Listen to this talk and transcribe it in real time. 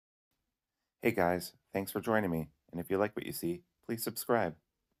Hey guys, thanks for joining me, and if you like what you see, please subscribe.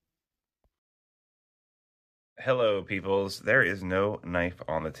 Hello, peoples. There is no knife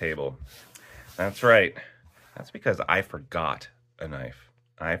on the table. That's right. That's because I forgot a knife.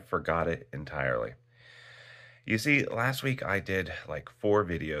 I forgot it entirely. You see, last week I did like 4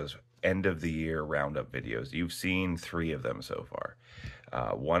 videos, end of the year roundup videos. You've seen 3 of them so far.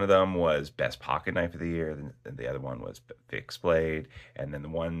 One of them was best pocket knife of the year, and the other one was fixed blade, and then the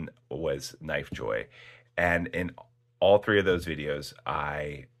one was knife joy. And in all 3 of those videos,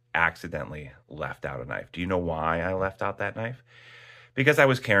 I accidentally left out a knife. Do you know why I left out that knife? Because I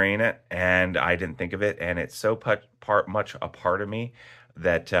was carrying it and I didn't think of it, and it's so much a part of me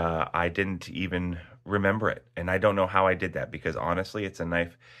that I didn't even remember it. And I don't know how I did that, because honestly, it's a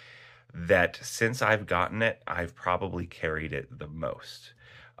knife that since I've gotten it, I've probably carried it the most.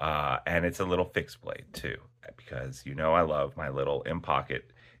 And it's a little fixed blade too, because you know I love my little in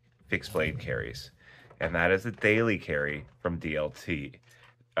pocket fixed blade carries. And that is a daily carry from DLT.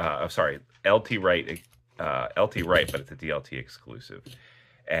 Sorry, LT Wright, LT Wright, but it's a DLT exclusive.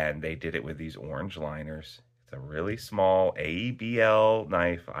 And they did it with these orange liners. It's a really small AEBL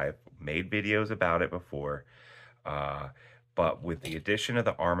knife. I've made videos about it before. But with the addition of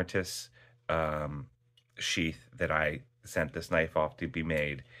the Armitage sheath that I sent this knife off to be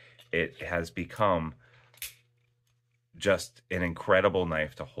made, it has become just an incredible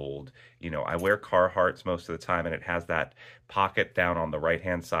knife to hold. You know, I wear Carhartts most of the time, and it has that pocket down on the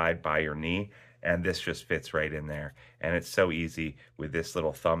right-hand side by your knee, and this just fits right in there. And it's so easy with this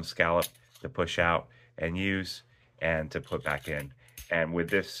little thumb scallop to push out and use and to put back in. And with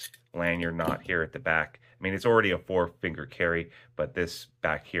this lanyard knot here at the back, I mean, it's already a 4-finger carry, but this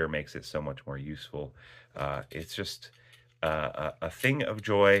back here makes it so much more useful. It's just a thing of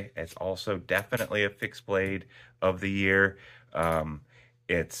joy. It's also definitely a fixed blade of the year.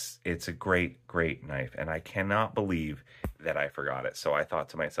 It's a great knife, and I cannot believe that I forgot it. So I thought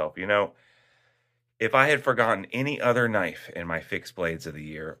to myself, you know, if I had forgotten any other knife in my fixed blades of the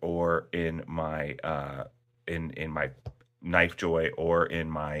year, or in my in my knife joy, or in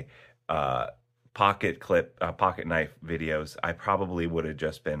my pocket knife videos, I probably would have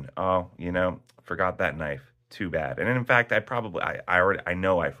just been, oh, you know, forgot that knife. Too bad. And in fact, I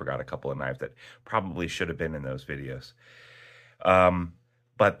know I forgot a couple of knives that probably should have been in those videos.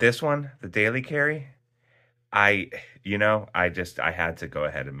 But this one, the daily carry, I had to go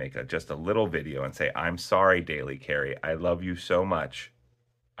ahead and make just a little video and say, I'm sorry, daily carry. I love you so much.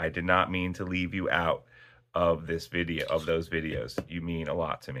 I did not mean to leave you out of this video, of those videos. You mean a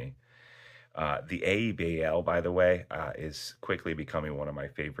lot to me. The AEBL, by the way, is quickly becoming one of my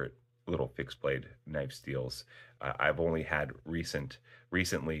favorite little fixed blade knife steels. I've only had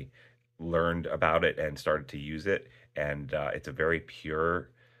recently learned about it and started to use it, and it's a very pure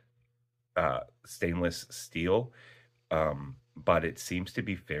stainless steel, but it seems to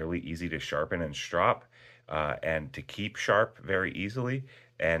be fairly easy to sharpen and strop, and to keep sharp very easily,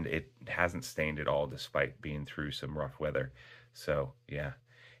 and it hasn't stained at all despite being through some rough weather. So yeah.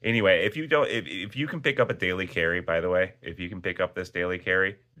 Anyway, if you can pick up a daily carry, by the way, if you can pick up this daily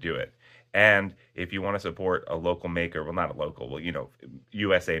carry, do it. And if you want to support a local maker, well, not a local, well, you know,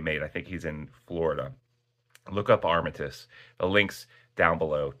 USA made, I think he's in Florida, look up Armitage. The link's down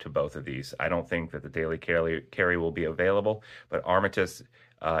below to both of these. I don't think that the daily carry will be available, but Armitage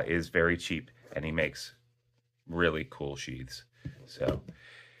is very cheap, and he makes really cool sheaths. So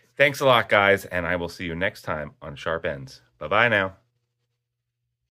thanks a lot, guys, and I will see you next time on Sharp Ends. Bye-bye now.